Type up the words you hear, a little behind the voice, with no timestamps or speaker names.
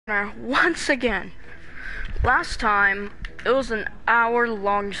Once again. Last time it was an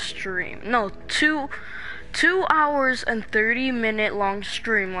hour-long stream. No, 2 hours and 30-minute long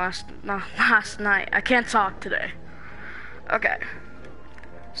stream last night. I can't talk today. Okay.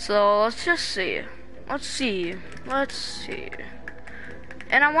 So let's just see. Let's see.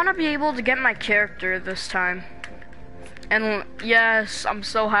 And I want to be able to get my character this time. And yes, I'm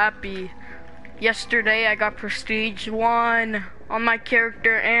so happy. Yesterday I got Prestige 1 on my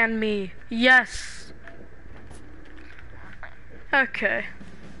character and me. Yes. Okay.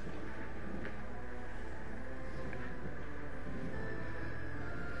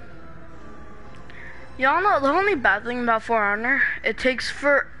 Y'all know the only bad thing about For Honor, it takes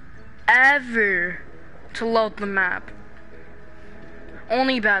forever to load the map.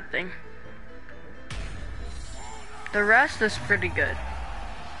 Only bad thing. The rest is pretty good.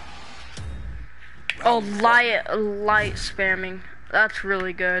 Oh, light spamming. That's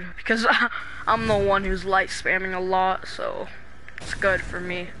really good because I'm the one who's light spamming a lot, so it's good for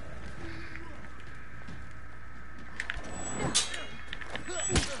me.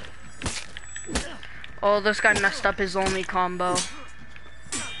 Oh, this guy messed up his only combo.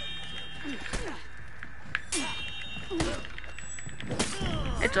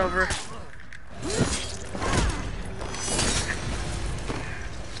 It's over.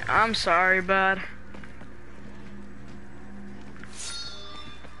 I'm sorry, bud.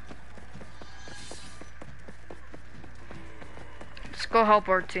 Let's go help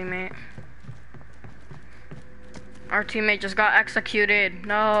our teammate. Our teammate just got executed.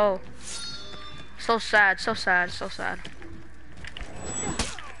 No. So sad, so sad, so sad.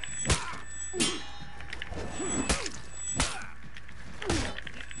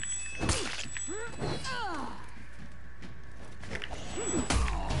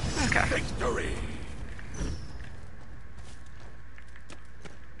 Okay. Victory.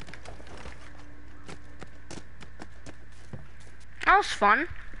 That was fun.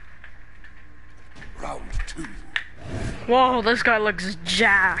 Round 2. Whoa, this guy looks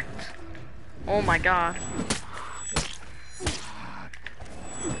jacked. Oh my god.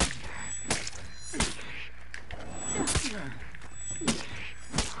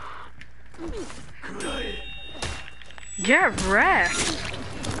 Get wrecked.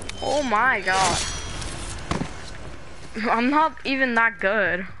 Oh my god. I'm not even that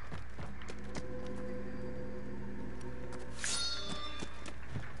good.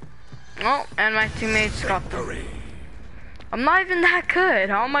 Oh, and my teammates got them. I'm not even that good.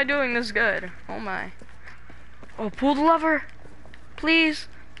 How am I doing this good? Oh my. Oh, pull the lever. Please.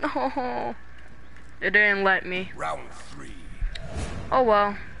 No. It didn't let me. Round 3. Oh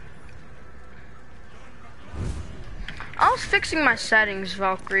well. I was fixing my settings,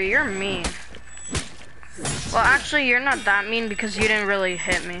 Valkyrie. You're mean. Well, actually, you're not that mean because you didn't really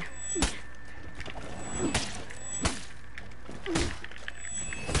hit me.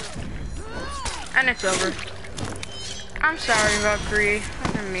 And it's over. I'm sorry, Valkyrie.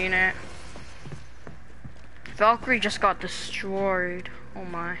 I didn't mean it. Valkyrie just got destroyed. Oh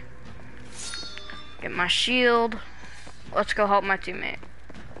my. Get my shield. Let's go help my teammate.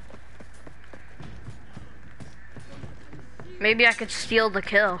 Maybe I could steal the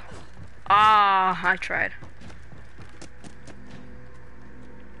kill. Ah, I tried.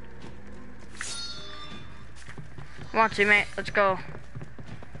 Come on, teammate. Let's go.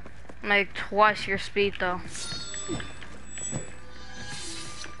 Like twice your speed, though.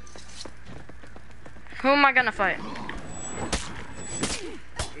 Who am I gonna fight?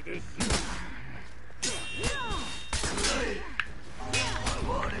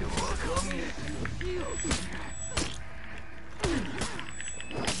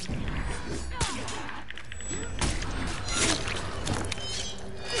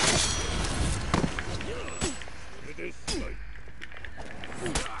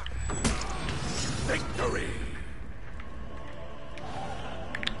 Victory.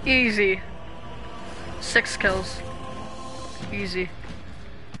 Easy. 6 kills. Easy.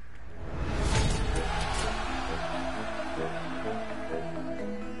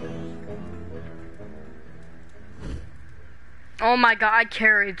 Oh my god, I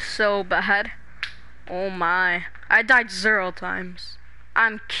carried so bad. Oh my. I died 0 times.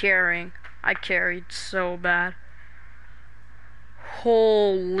 I'm carrying. I carried so bad.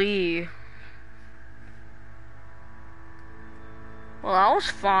 Holy. Well, that was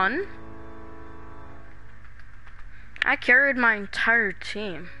fun. I carried my entire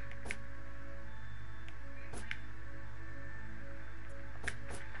team.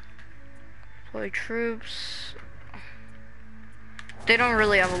 Play troops. They don't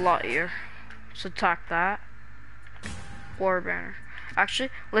really have a lot here. Let's attack that. War banner. Actually,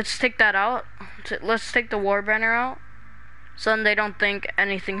 let's take that out. Let's take the Warbanner out, so then they don't think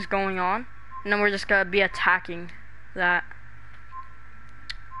anything's going on. And then we're just gonna be attacking that.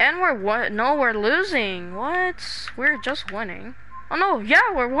 And we're what? No, we're losing. What? We're just winning. Oh no,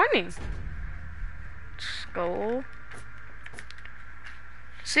 yeah, we're winning. Let's go.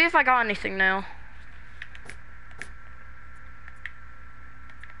 See if I got anything now.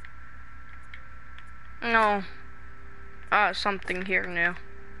 No. Something here new.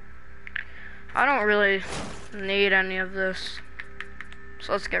 I don't really need any of this.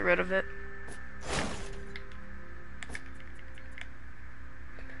 So let's get rid of it.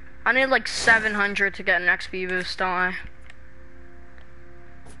 I need like 700 to get an XP boost, don't I?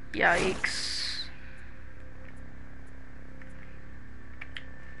 Yikes.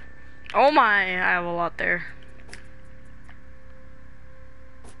 Oh my, I have a lot there.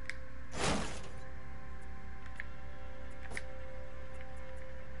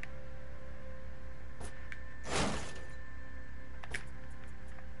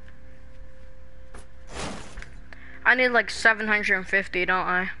 I need like 750, don't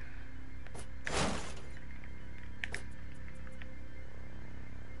I?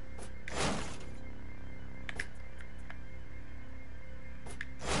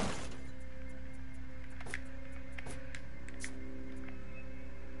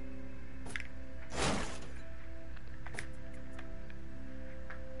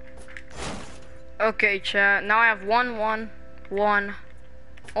 Okay, chat. Now I have 1, 1, 1.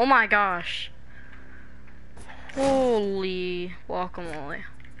 Oh my gosh. Holy guacamole.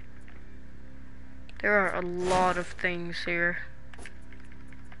 There are a lot of things here.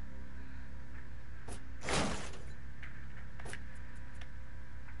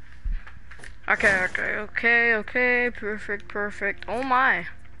 Okay. Perfect. Oh my.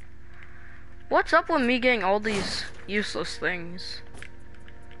 What's up with me getting all these useless things?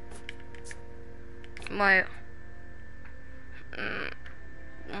 My...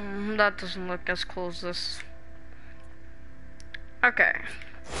 that doesn't look as cool as this. Okay.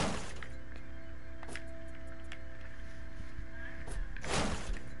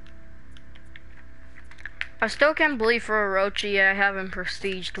 I still can't believe for Orochi I haven't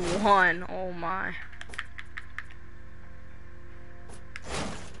prestiged 1. Oh my.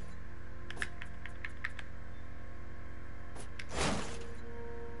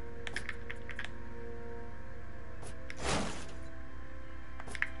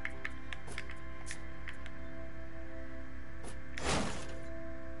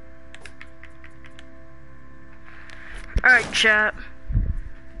 Alright, chat.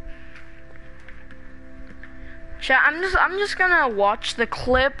 Chat, I'm just gonna watch the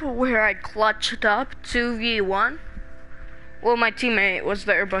clip where I clutched up 2v1. Well, my teammate was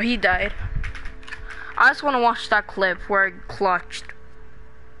there, but he died. I just wanna watch that clip where I clutched.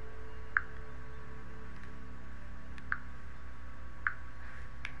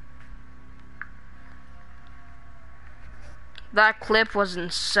 That clip was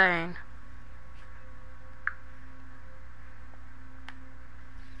insane.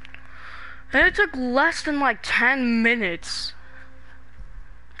 And it took less than like 10 minutes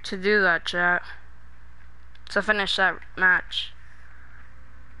to do that, chat. To finish that match.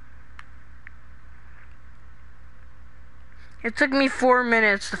 It took me 4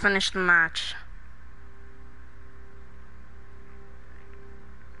 minutes to finish the match.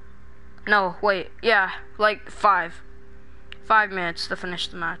 No, wait, yeah, like 5. 5 minutes to finish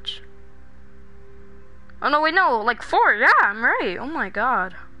the match. Oh no, wait, no, like 4, yeah, I'm right, oh my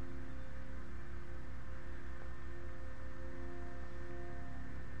god.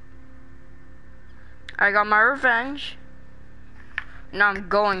 I got my revenge. Now I'm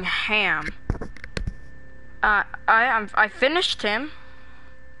going ham. I finished him.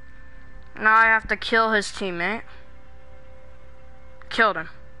 Now I have to kill his teammate. Killed him.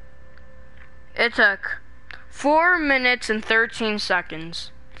 It took 4 minutes and 13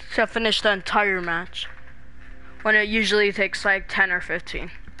 seconds to finish the entire match, when it usually takes like 10 or 15.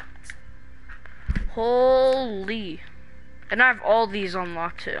 Holy. And I have all these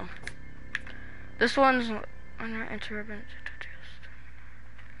unlocked too. This one's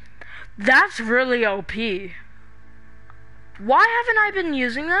that's really OP. Why haven't I been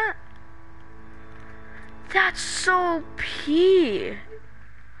using that? That's so OP.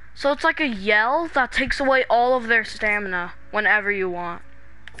 So it's like a yell that takes away all of their stamina whenever you want.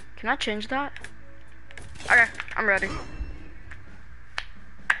 Can I change that? Okay, I'm ready.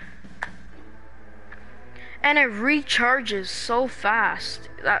 And it recharges so fast.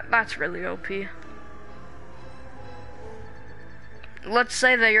 That's really OP. Let's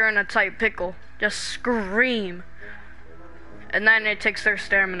say that you're in a tight pickle. Just scream. And then it takes their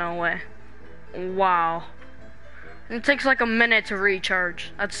stamina away. Wow. And it takes like a minute to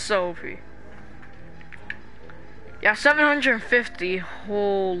recharge. That's so OP. Yeah, 750.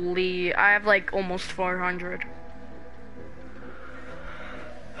 Holy. I have like almost 400.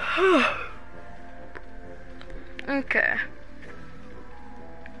 Okay.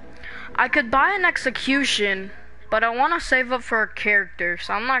 I could buy an execution, but I want to save up for a character,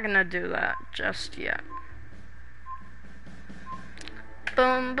 so I'm not gonna do that just yet.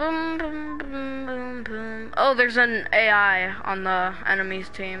 Boom, boom, boom, boom, boom, boom. Oh, there's an AI on the enemy's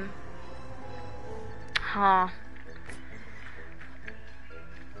team. Huh.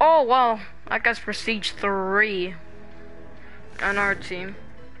 Oh, well, that guy's Prestige 3 on our team.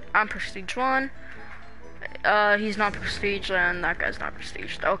 I'm Prestige 1. He's not Prestige, and that guy's not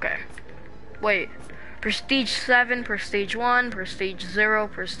Prestige. Okay. Wait. Prestige 7, Prestige 1, Prestige 0,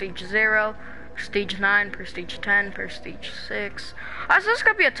 Prestige 0, Prestige 9, Prestige 10, Prestige 6. So this is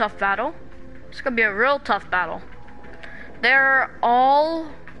gonna be a tough battle. It's gonna be a real tough battle. They're all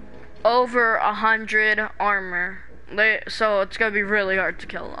over 100 armor. So it's gonna be really hard to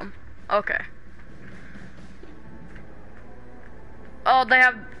kill them. Okay. Oh,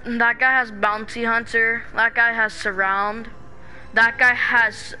 that guy has Bounty Hunter. That guy has Surround. That guy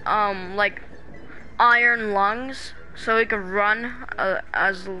has, like, Iron Lungs. So he could run,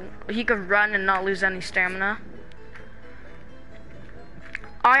 and not lose any stamina.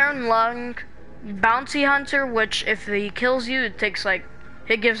 Iron Lung, Bounty Hunter, which if he kills you, it takes like,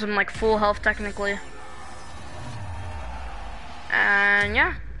 it gives him like full health technically. And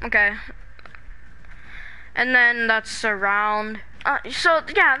yeah, okay. And then that's Surround. So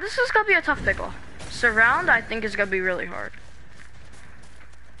yeah, this is gonna be a tough pickle. Surround, I think, is gonna be really hard.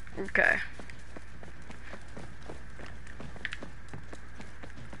 Okay.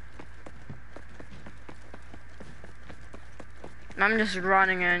 I'm just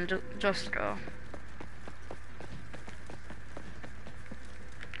running in, just go.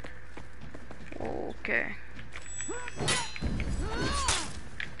 Okay.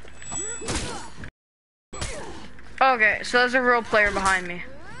 Okay, so there's a real player behind me.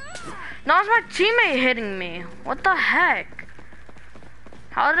 No, it's my teammate hitting me. What the heck?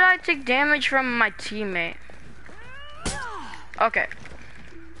 How did I take damage from my teammate? Okay.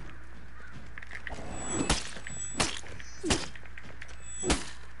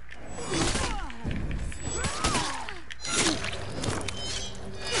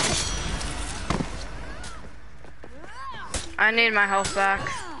 I need my health back.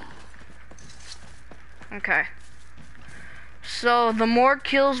 Okay. So the more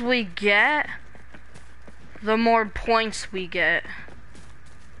kills we get, the more points we get.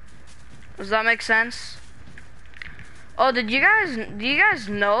 Does that make sense? Oh, do you guys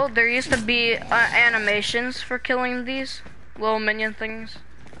know there used to be animations for killing these little minion things?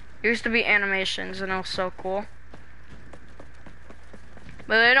 There used to be animations and it was so cool.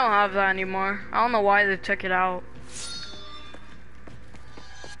 But they don't have that anymore. I don't know why they took it out.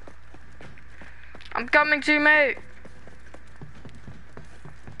 I'm coming, teammate!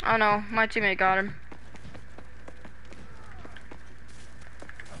 Oh no, my teammate got him.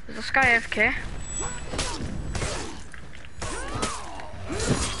 Is this guy AFK?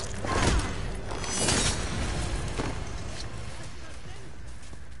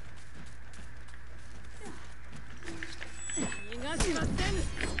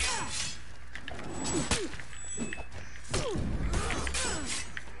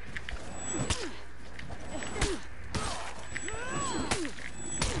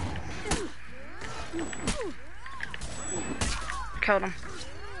 Killed him.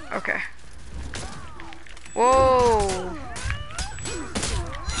 Okay. Whoa.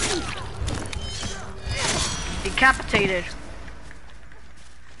 Decapitated.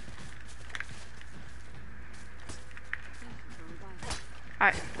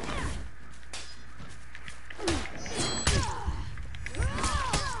 Alright.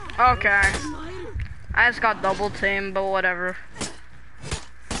 Okay. I just got double teamed, but whatever.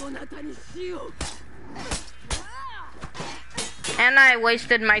 And I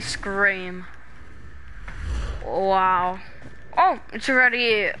wasted my scream. Wow. Oh, it's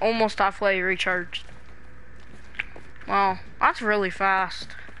already almost halfway recharged. Wow, that's really fast.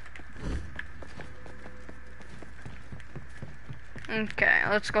 Okay,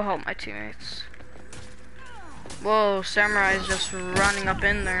 let's go help my teammates. Whoa, Samurai is just running up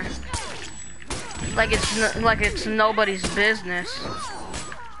in there. Like it's nobody's business.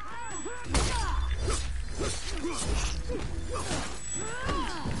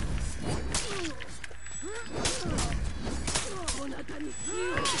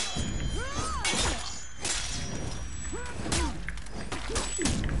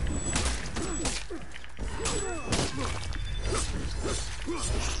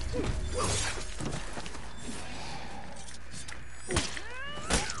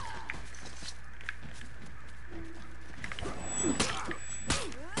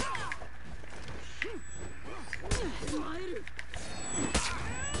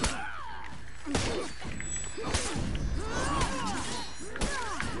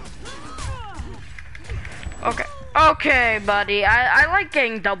 Okay, buddy. I like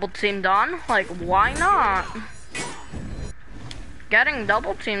getting double teamed on. Like, why not? Getting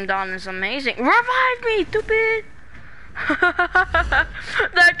double teamed on is amazing. Revive me, stupid!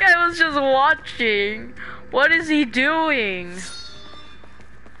 That guy was just watching. What is he doing?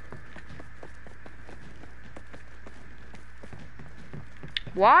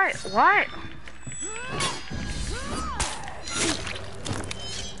 Why? Why?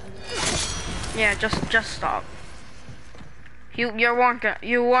 Yeah, just stop. You weren't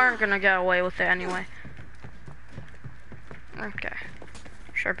gonna get away with it anyway. Okay.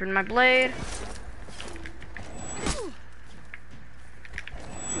 Sharpen my blade.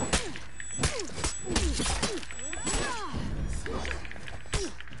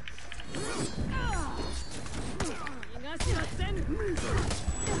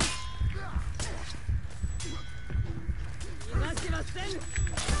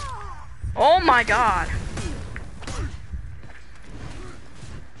 Oh my god.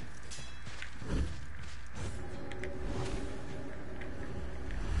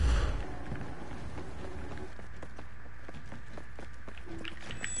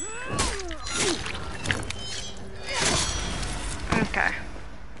 Okay.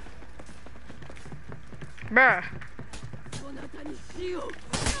 Bruh.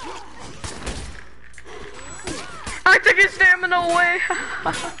 I took his stamina away.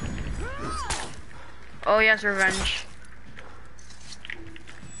 Oh, he has revenge.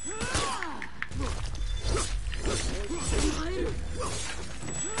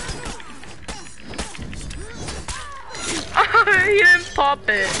 He didn't pop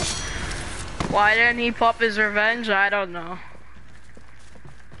it. Why didn't he pop his revenge? I don't know.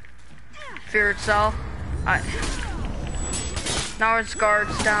 Fear itself. Now its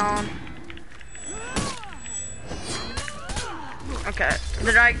guard's down. Okay.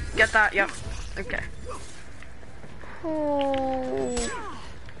 Did I get that? Yep. Okay. Oh.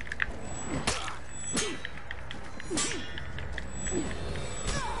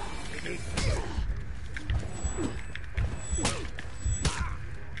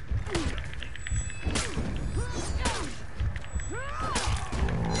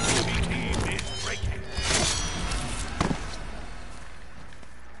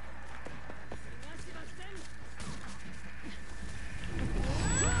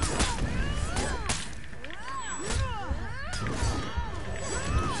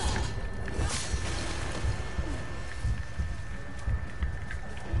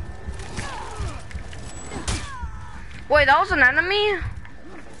 Wait, that was an enemy?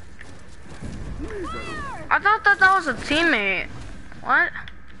 I thought that was a teammate. What?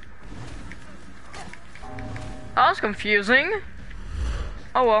 That was confusing.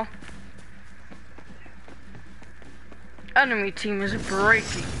 Oh well. Enemy team is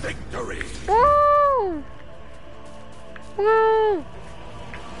breaking. Victory! Woo! Woo!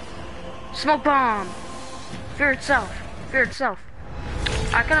 Smoke bomb! Fear itself. Fear itself.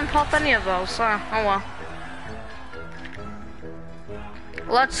 I couldn't pop any of those, so oh well.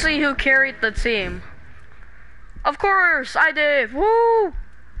 Let's see who carried the team. Of course, I did. Woo!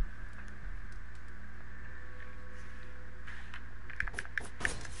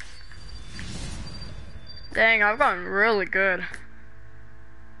 Dang, I've gotten really good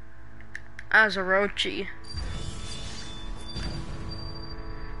as Orochi.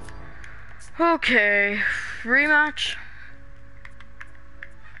 Okay, rematch.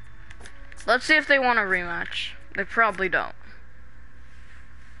 Let's see if they want a rematch. They probably don't.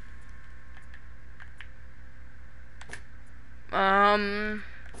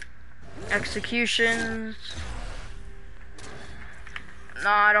 Executions. No,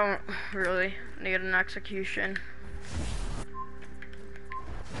 I don't really need an execution.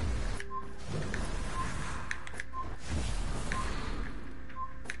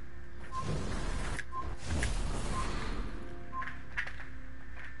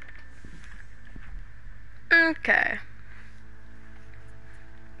 Okay.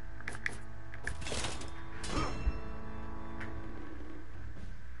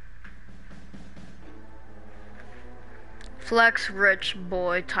 Flex Rich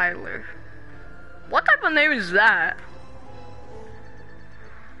Boy Tyler. What type of name is that?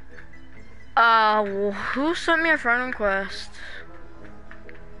 Who sent me a friend request?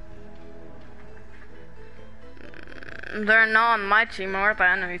 They're not on my team or the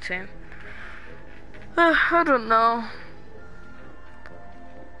enemy team. I don't know.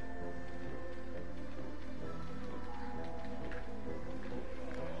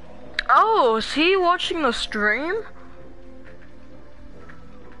 Oh, is he watching the stream?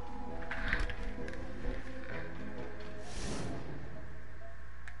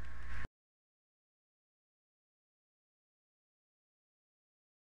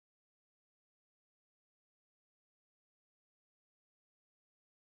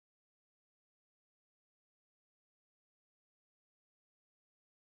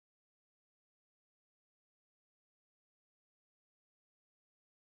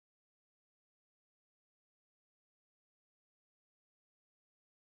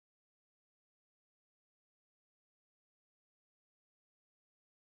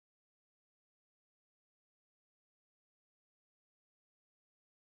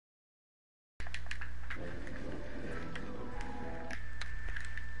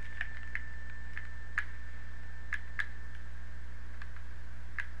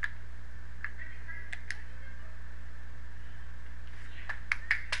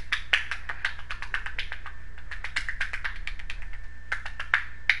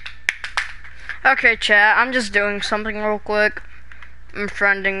 Okay, chat, I'm just doing something real quick. I'm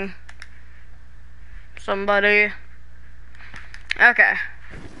friending somebody. Okay.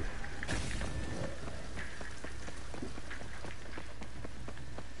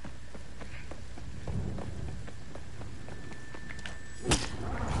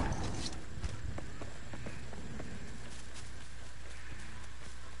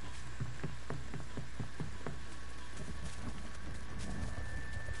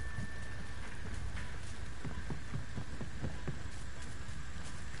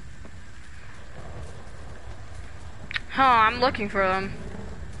 Huh, I'm looking for them.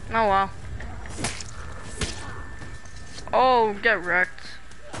 Oh well. Oh, get wrecked.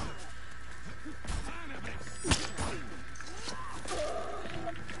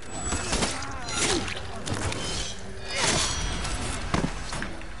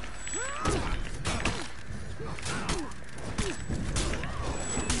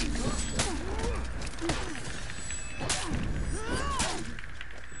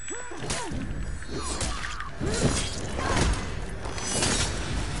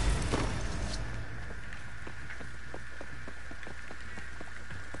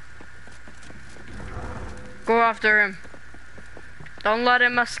 Go after him. Don't let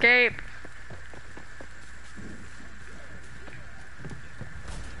him escape.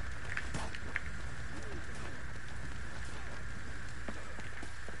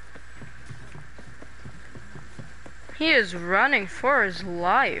 He is running for his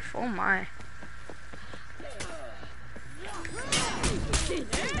life. Oh my.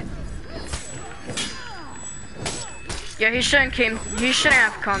 Yeah, he shouldn't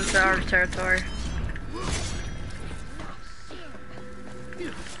have come to our territory.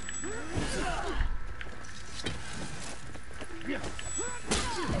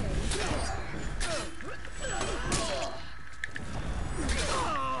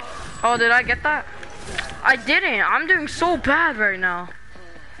 Oh, did I get that? I didn't. I'm doing so bad right now.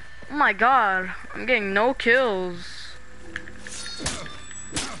 Oh my god. I'm getting no kills.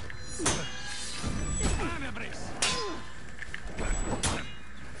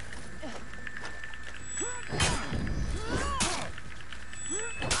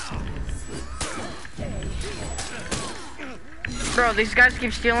 Bro, these guys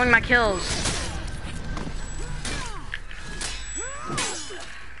keep stealing my kills.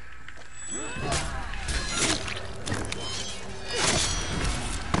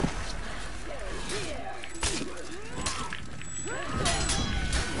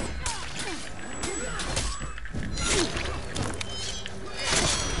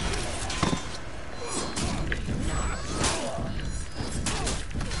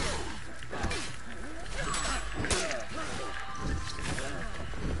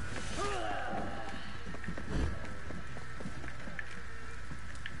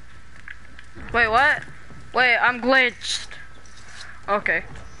 Wait, what? Wait, I'm glitched. Okay,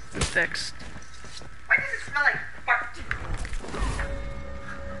 I'm fixed. Why does it smell like fart?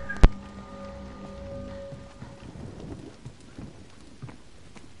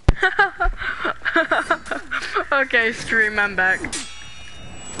 Okay, stream, I'm back.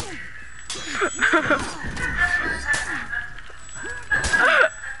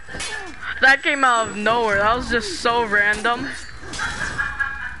 That came out of nowhere. That was just so random.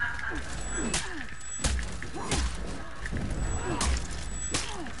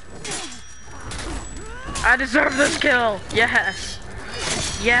 I deserve this kill. Yes.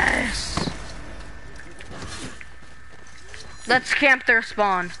 Yes. Let's camp their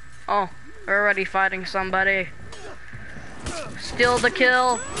spawn. Oh, we're already fighting somebody. Steal the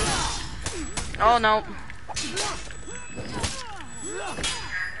kill. Oh no.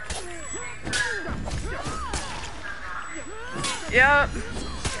 Yep.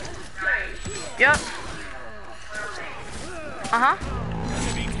 Yep. Uh-huh.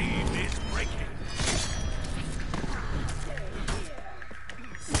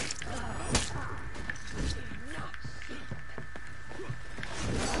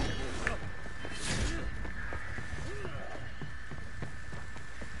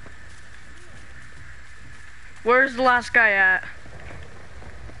 Where's the last guy at?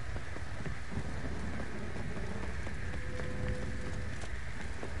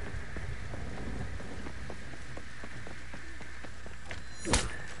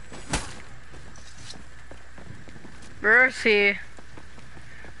 Where is he?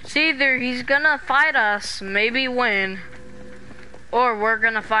 It's either he's gonna fight us, maybe win, or we're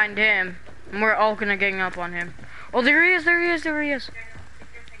gonna find him, and we're all gonna gang up on him. Oh, there he is, there he is, there he is.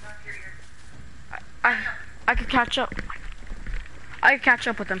 I could catch up. I could catch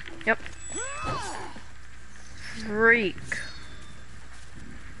up with him. Yep. Freak.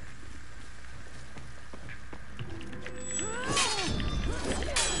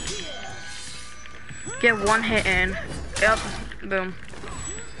 Get one hit in. Yep. Boom.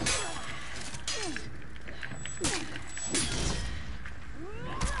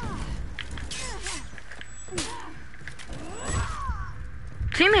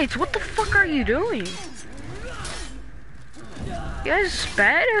 Teammates, what the fuck are you doing? You guys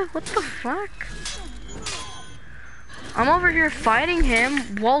sped? What the fuck? I'm over here fighting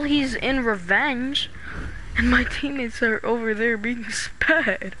him while he's in revenge, and my teammates are over there being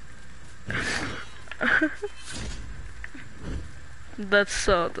sped. That's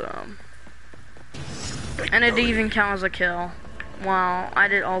so dumb. And it didn't even count as a kill. Wow, I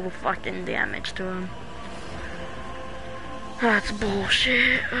did all the fucking damage to him. That's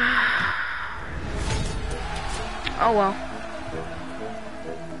bullshit. Oh well.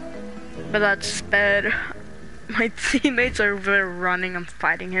 But that's sped. My teammates are over there running. I'm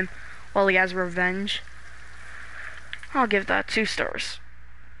fighting him while he has revenge. I'll give that 2 stars.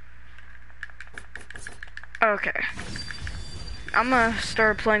 Okay. I'm gonna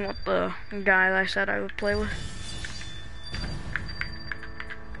start playing with the guy that I said I would play with.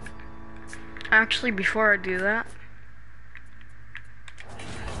 Actually, before I do that.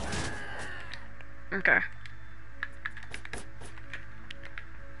 Okay.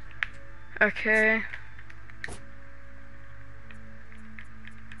 Okay.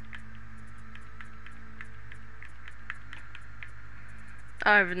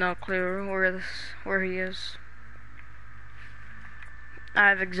 I have no clue where he is. I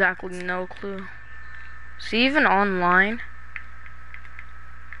have exactly no clue. Is he even online?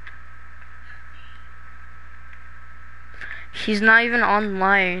 He's not even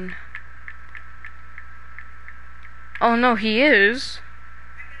online. Oh no, he is.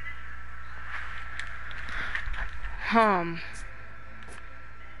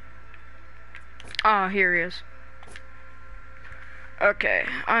 Ah, here he is. Okay,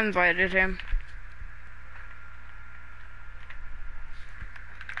 I invited him.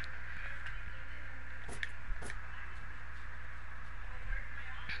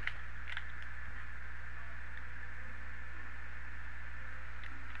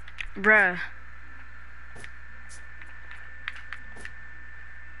 Bruh.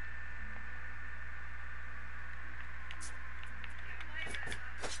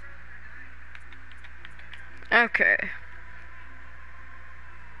 Okay.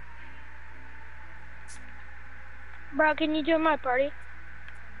 Bro, can you join my party?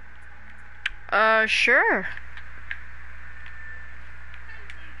 Sure.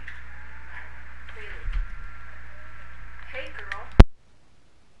 Hey, girl.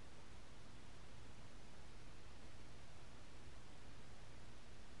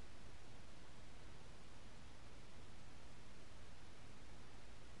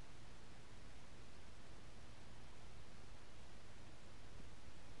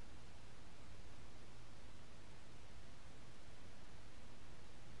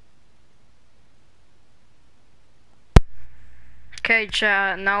 Okay,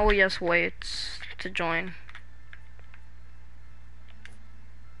 chat, now we just wait to join.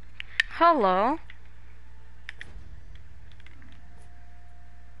 Hello.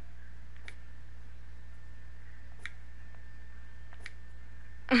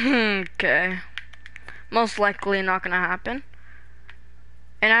 Okay. Most likely not gonna happen.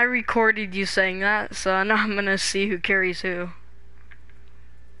 And I recorded you saying that, so now I'm gonna see who carries who.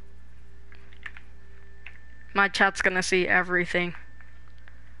 My chat's gonna see everything.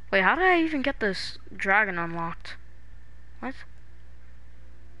 Wait, how did I even get this dragon unlocked? What?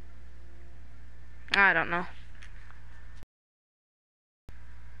 I don't know.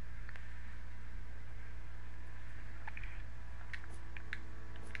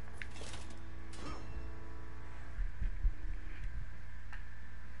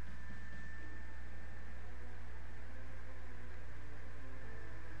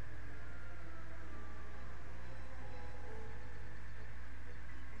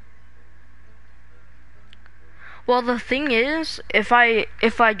 Well, the thing is, if I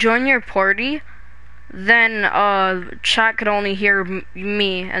join your party, then chat could only hear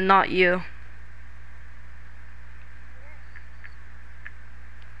me and not you.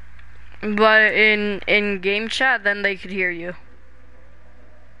 But in game chat, then they could hear you.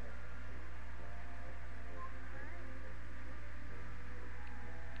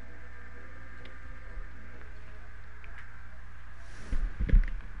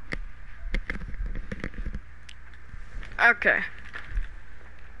 Okay.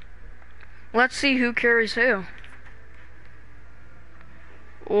 Let's see who carries who.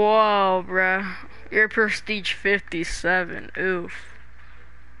 Whoa, bruh. You're prestige 57. Oof.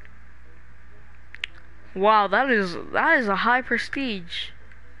 Wow, that is a high prestige.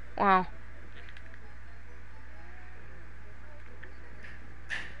 Wow.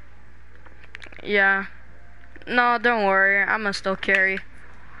 Yeah. No, don't worry. I'm gonna still carry.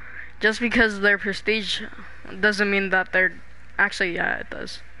 Just because they're prestige doesn't mean that they're... Actually, yeah, it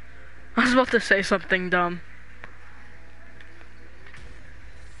does. I was about to say something dumb.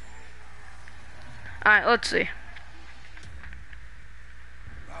 Alright, let's see.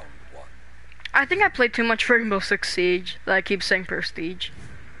 I think I played too much Rainbow Six Siege that I keep saying prestige.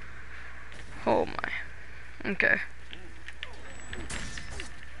 Oh my. Okay.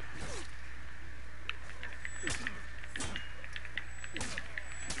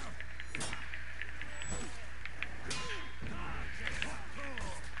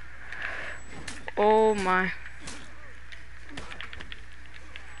 Oh my.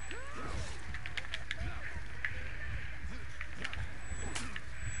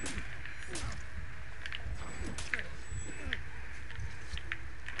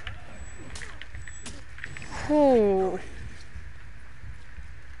 Oh.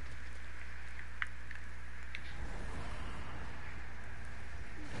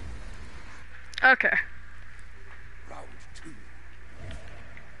 Okay. Round two.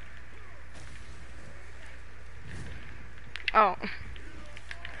 Oh.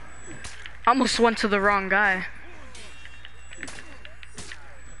 Almost went to the wrong guy.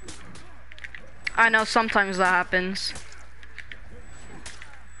 I know sometimes that happens.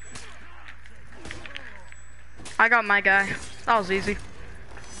 I got my guy. That was easy.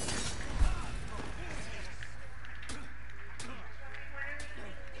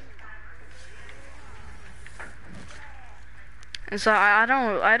 And so I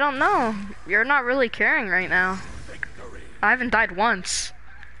don't know. You're not really caring right now. I haven't died once.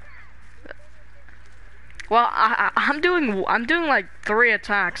 Well, I'm doing like 3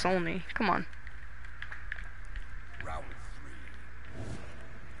 attacks only. Come on. Round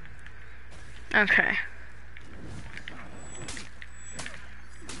three. Okay.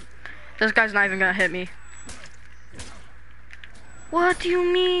 This guy's not even gonna hit me. What do you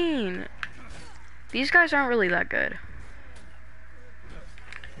mean? These guys aren't really that good.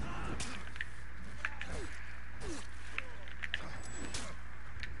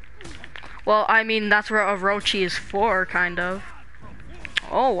 Well, I mean, that's what Orochi is for, kind of.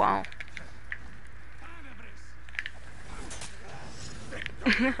 Oh, wow.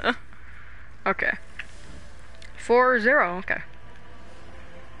 Okay. 4-0, okay.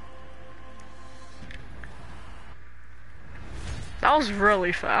 That was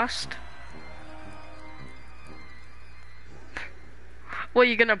really fast. Well,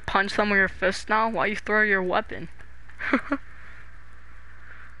 you gonna punch them with your fist now while you throw your weapon?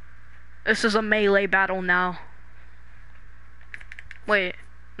 This is a melee battle now. Wait.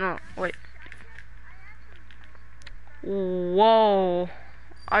 No, wait. Whoa.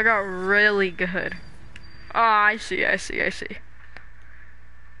 I got really good. Ah, I see.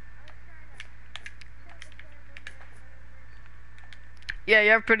 Yeah,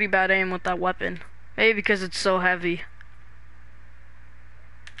 you have pretty bad aim with that weapon. Maybe because it's so heavy.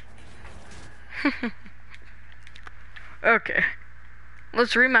 Okay.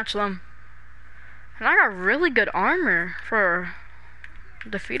 Let's rematch them. And I got really good armor for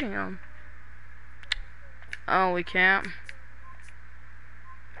defeating them. Oh, we can't.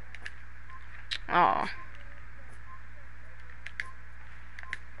 Oh.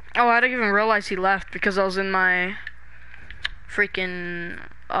 Oh, I didn't even realize he left because I was in my freaking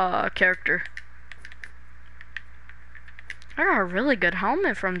character. I got a really good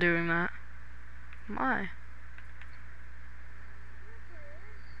helmet from doing that. My.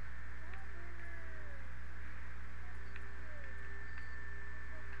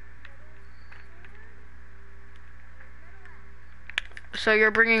 So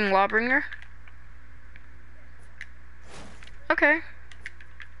you're bringing Lawbringer? Okay.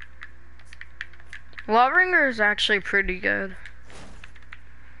 Lawbringer is actually pretty good.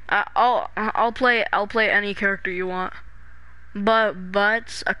 I'll play any character you want,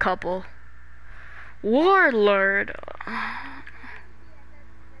 but a couple. Warlord.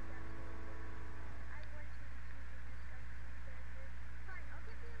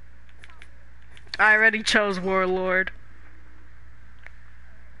 I already chose Warlord.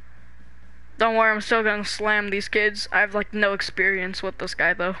 Don't worry, I'm still gonna slam these kids. I have like no experience with this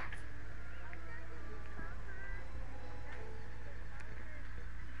guy though.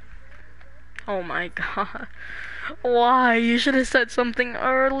 Oh my god. Why? You should have said something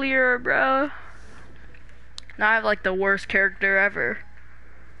earlier, bro. Now I have like the worst character ever.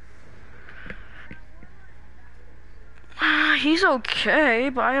 He's okay,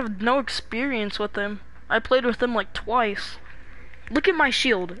 but I have no experience with him. I played with him like twice. Look at my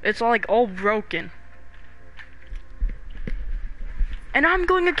shield. It's like all broken. And I'm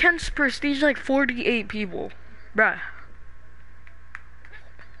going against prestige like 48 people. Bruh.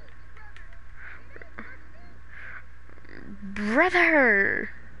 Brother.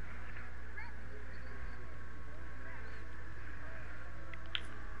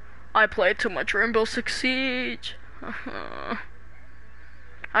 I played too much Rainbow Six Siege.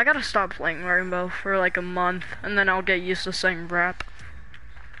 I gotta stop playing Rainbow for like a month, and then I'll get used to saying rap.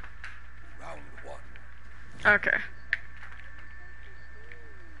 Round one. Okay.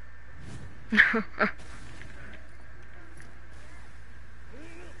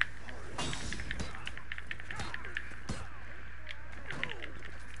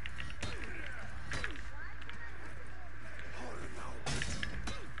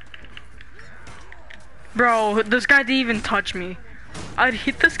 Bro, this guy didn't even touch me.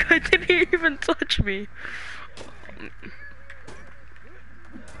 This guy didn't even touch me.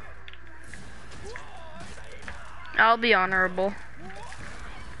 I'll be honorable.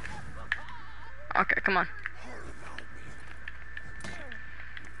 Okay, come on.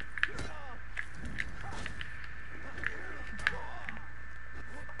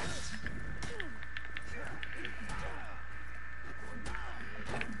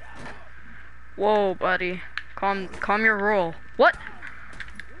 Whoa, buddy. Calm your roll. What?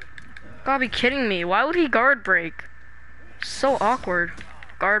 Gotta be kidding me. Why would he guard break? So awkward.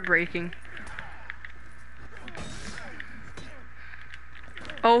 Guard breaking.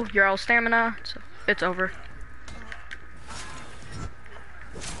 Oh, you're all stamina. It's over.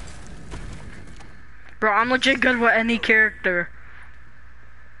 Bro, I'm legit good with any character.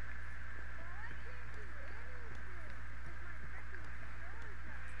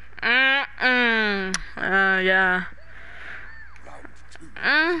 Yeah.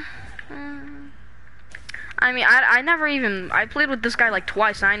 I mean, I never even, I played with this guy like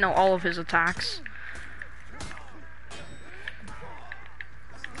twice, and I know all of his attacks.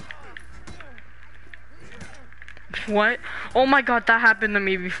 What? Oh my god, that happened to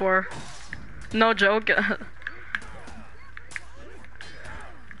me before. No joke.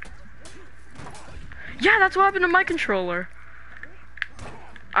 Yeah, that's what happened to my controller.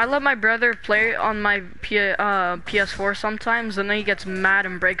 I let my brother play on my PS4 sometimes, and then he gets mad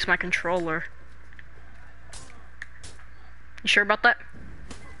and breaks my controller. You sure about that?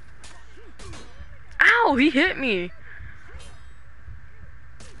 Ow, he hit me.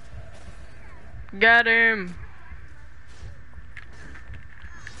 Get him.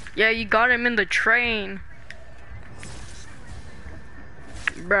 Yeah, you got him in the train.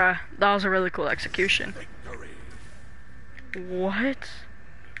 Bruh, that was a really cool execution. What?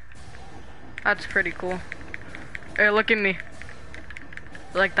 That's pretty cool. Hey, look at me.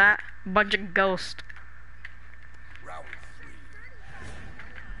 Like that? Bunch of ghosts. Round three.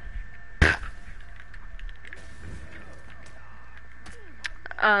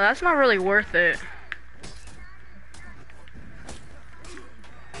 That's not really worth it.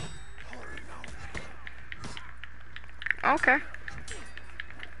 Okay.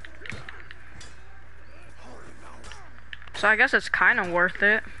 So I guess it's kind of worth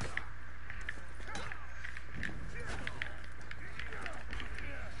it.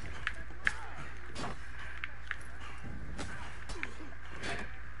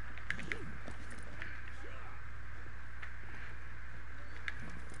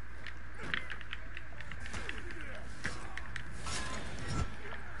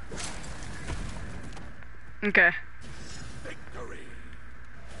 Okay. Victory.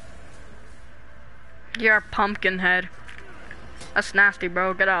 You're a pumpkin head. That's nasty,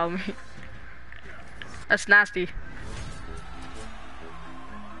 bro. Get out of me. That's nasty.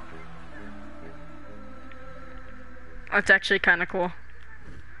 That's actually kind of cool.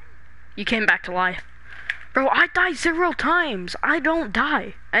 You came back to life. Bro, I died 0 times. I don't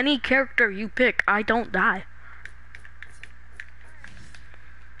die. Any character you pick, I don't die.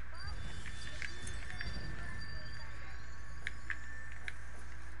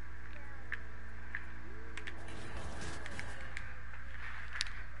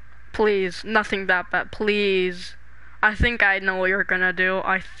 Please, nothing that bad, please. I think I know what you're gonna do,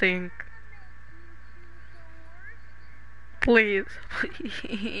 I think. Please,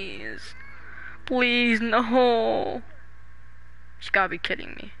 please. Please, no. You gotta be kidding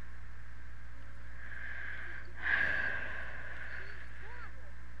me.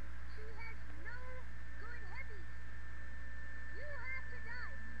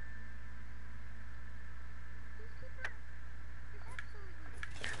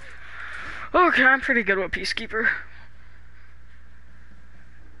 Okay, I'm pretty good with Peacekeeper.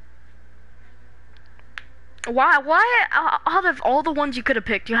 Why out of all the ones you could have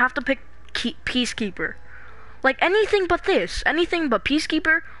picked, you have to pick Peacekeeper? Like anything but this. Anything but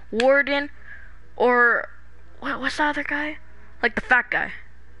Peacekeeper, Warden, or what's the other guy? Like the fat guy.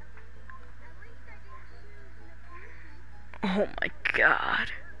 Oh my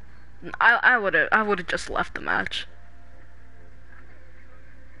god. I would've just left the match.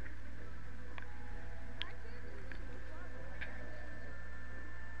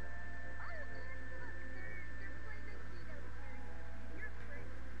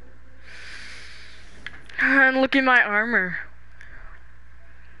 And look at my armor.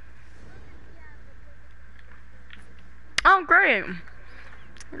 Oh, great.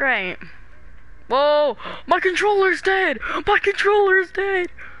 Great. Whoa, my controller's dead. My controller's dead.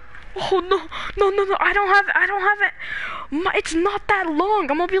 Oh, no, I don't have it. It's not that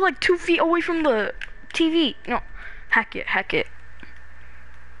long. I'm gonna be like 2 feet away from the TV. No, hack it.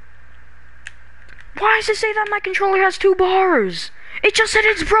 Why does it say that my controller has 2 bars? It just said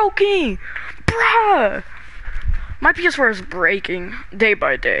it's broken. Bruh. My PS4 is breaking day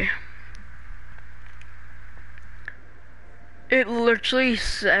by day. It literally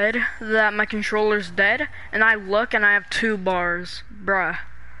said that my controller's dead, and I look and I have 2 bars. Bruh.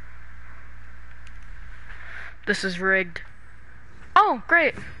 This is rigged. Oh,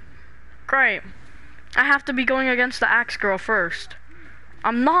 great. Great. I have to be going against the Axe Girl first.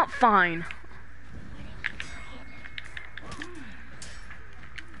 I'm not fine.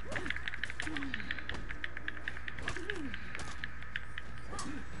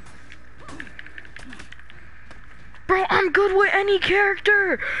 Bro, I'm good with any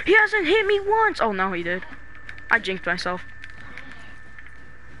character. He hasn't hit me once. Oh, no, he did. I jinxed myself.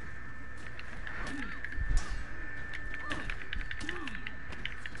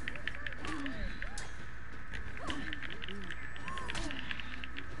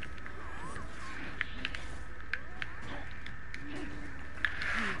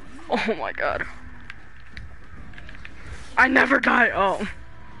 Oh my god. I never die. Oh.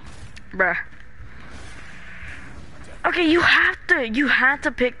 Bruh. Okay, you have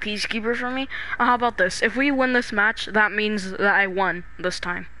to pick Peacekeeper for me. How about this? If we win this match, that means that I won this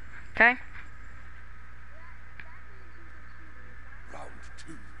time. Okay? Round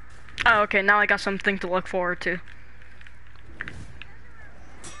 2. Oh, okay, now I got something to look forward to.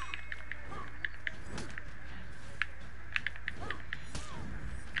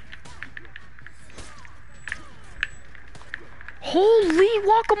 Holy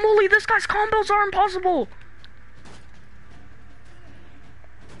guacamole, this guy's combos are impossible.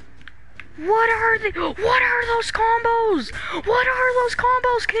 What are those combos? What are those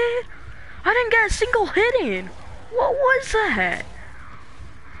combos, kid? I didn't get a single hit in. What was that?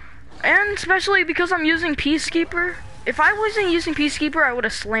 And especially because I'm using Peacekeeper. If I wasn't using Peacekeeper, I would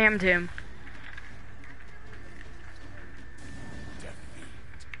have slammed him.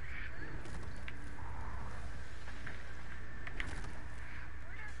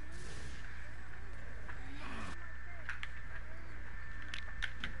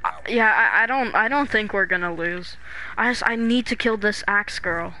 Yeah, I don't think we're gonna lose. I need to kill this Axe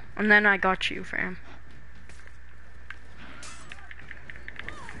Girl, and then I got you, fam.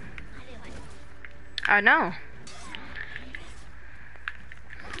 I know.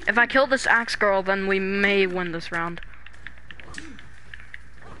 If I kill this Axe Girl, then we may win this round.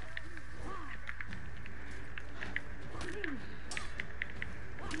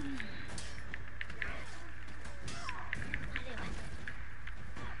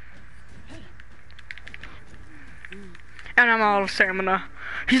 And I'm out of stamina.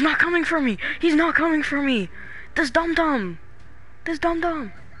 He's not coming for me. He's not coming for me. This dum-dum. This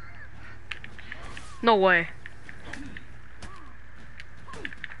dum-dum. No way.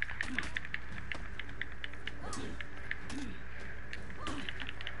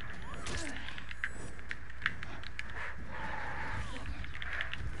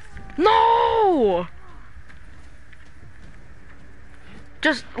 No!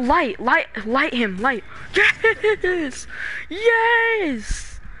 Just light him, light. Yes!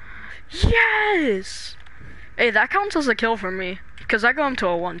 Yes! Yes! Hey, that counts as a kill for me, because I got him to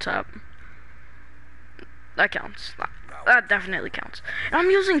a 1-tap. That counts. That definitely counts. And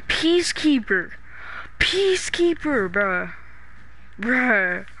I'm using Peacekeeper. Peacekeeper, bruh.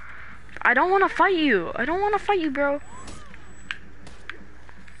 Bruh. I don't want to fight you. I don't want to fight you, bro.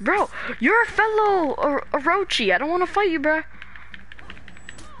 Bro, you're a fellow Orochi. I don't want to fight you, bruh.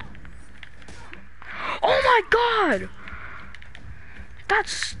 Oh my god! That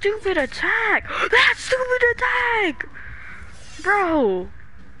stupid attack! That stupid attack! Bro!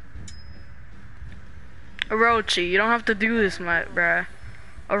 Orochi, you don't have to do this, bruh.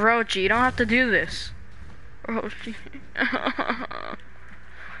 Orochi, you don't have to do this. Orochi.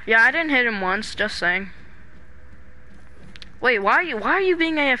 Yeah, I didn't hit him once, just saying. Wait, why are you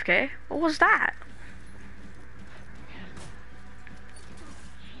being AFK? What was that?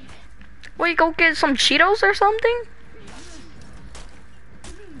 Wait, go get some Cheetos or something?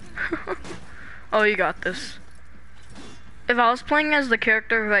 Oh, you got this. If I was playing as the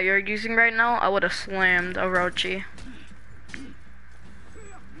character that you're using right now, I would have slammed Orochi.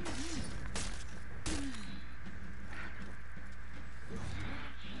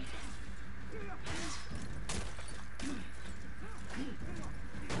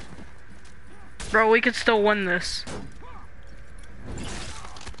 Bro, we could still win this.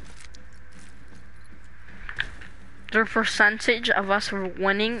 The percentage of us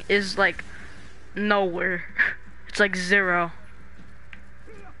winning is like nowhere. It's like 0.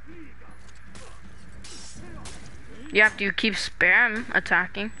 You have to keep spam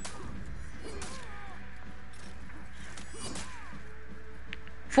attacking.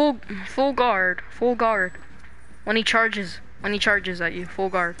 Full guard. When he charges at you, full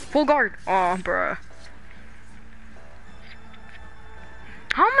guard. Oh, bruh.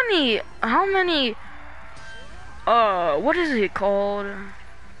 How many what is it called?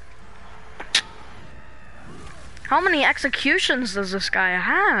 How many executions does this guy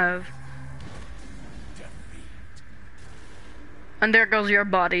have? And there goes your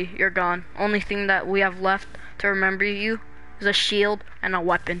body. You're gone. Only thing that we have left to remember you is a shield and a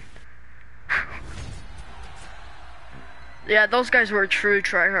weapon. Yeah, those guys were true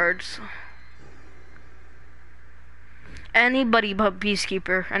tryhards. Anybody but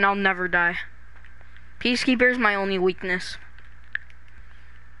Peacekeeper, and I'll never die. Peacekeeper is my only weakness.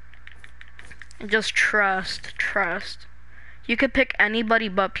 Just trust. You could pick anybody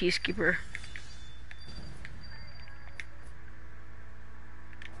but Peacekeeper.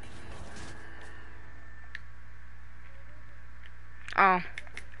 Oh.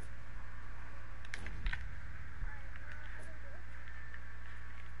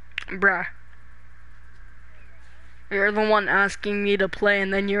 Bruh. You're the one asking me to play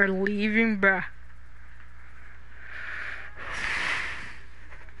and then you're leaving, bruh.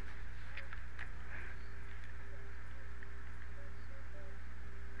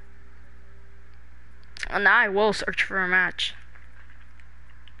 And I will search for a match.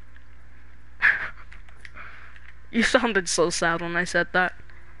 You sounded so sad when I said that.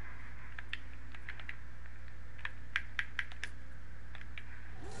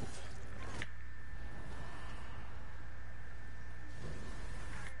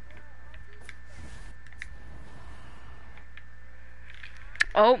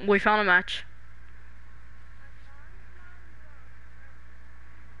 Oh, we found a match.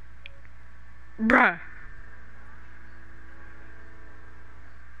 Bruh.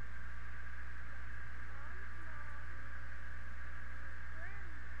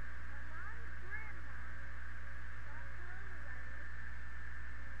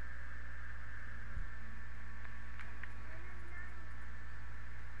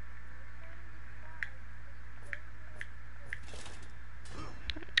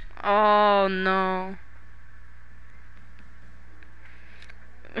 Oh no.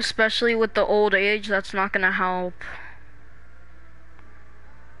 Especially with the old age, that's not gonna help.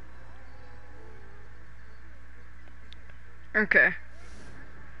 Okay.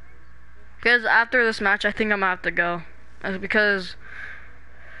 Because after this match, I think I'm gonna have to go. That's because...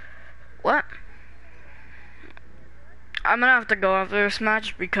 What? I'm gonna have to go after this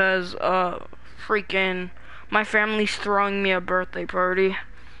match because, freaking... My family's throwing me a birthday party.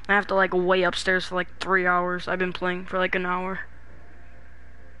 I have to, like, wait upstairs for, like, 3 hours. I've been playing for, like, an hour.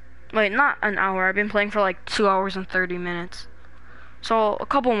 Wait, not an hour. I've been playing for, like, 2 hours and 30 minutes. So, a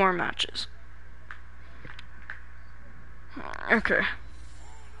couple more matches. Okay.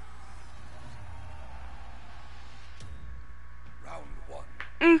 Round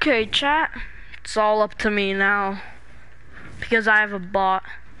 1. Okay, chat. It's all up to me now. Because I have a bot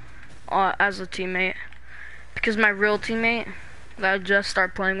as a teammate. Because my real teammate that I just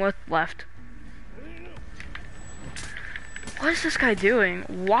started playing with left. What is this guy doing?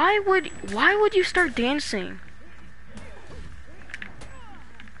 Why would you start dancing?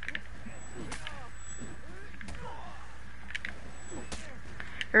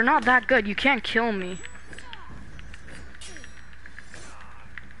 You're not that good. You can't kill me.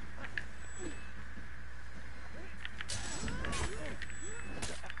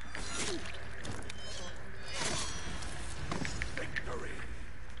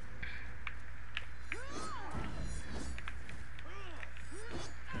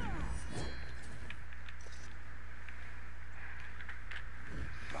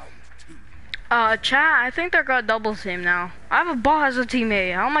 Chat, I think they're gonna double team now. I have a bot as a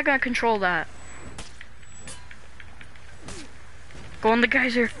teammate. How am I gonna control that? Go in the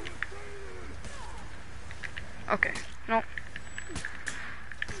geyser. Okay, no.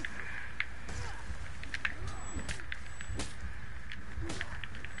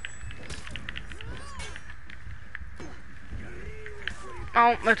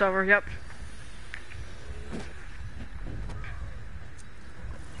 Oh, it's over, yep.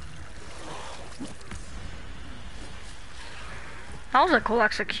 That was a cool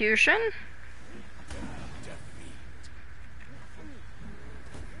execution.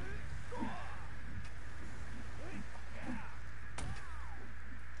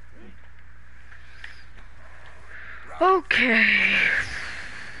 Okay.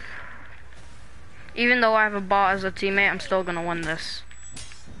 Even though I have a bot as a teammate, I'm still gonna win this.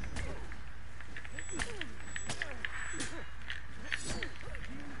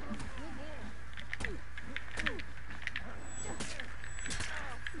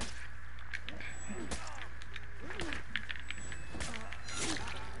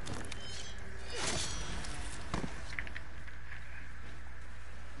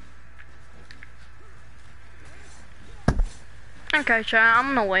 Okay, chat,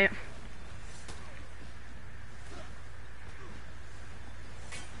 I'm gonna wait.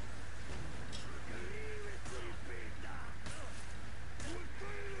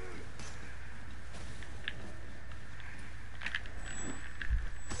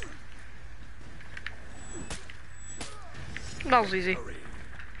 That was easy.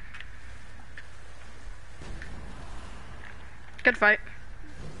 Good fight.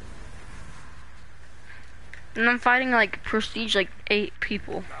 And I'm fighting like prestige like 8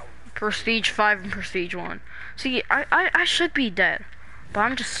 people. Prestige 5 and prestige 1. See, I should be dead, but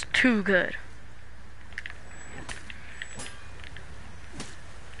I'm just too good.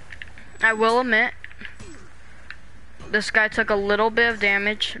 I will admit, this guy took a little bit of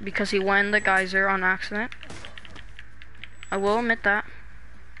damage because he went in the geyser on accident. I will admit that.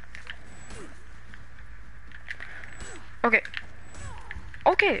 Okay.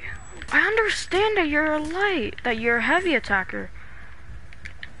 Okay. I understand that you're a light, that you're a heavy attacker.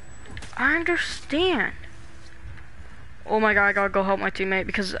 I understand. Oh my god, I gotta go help my teammate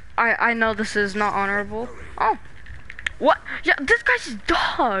because I know this is not honorable. Oh. What? Yeah, this guy's a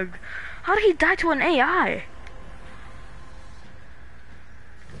dog. How did he die to an AI?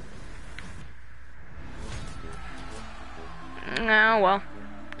 Oh well.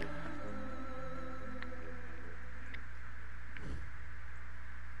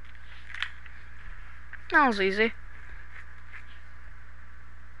 That was easy.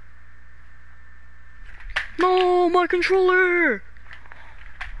 No, my controller!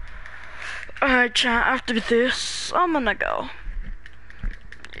 Alright, chat, after this, I'm gonna go.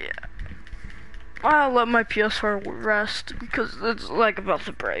 Yeah. I'll let my PS4 rest because it's like about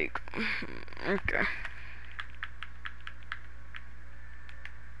to break. Okay.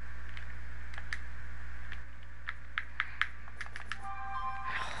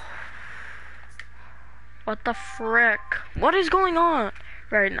 What the frick? What is going on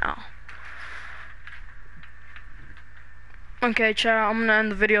right now? Okay, chat, I'm gonna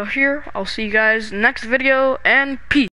end the video here. I'll see you guys next video, and peace.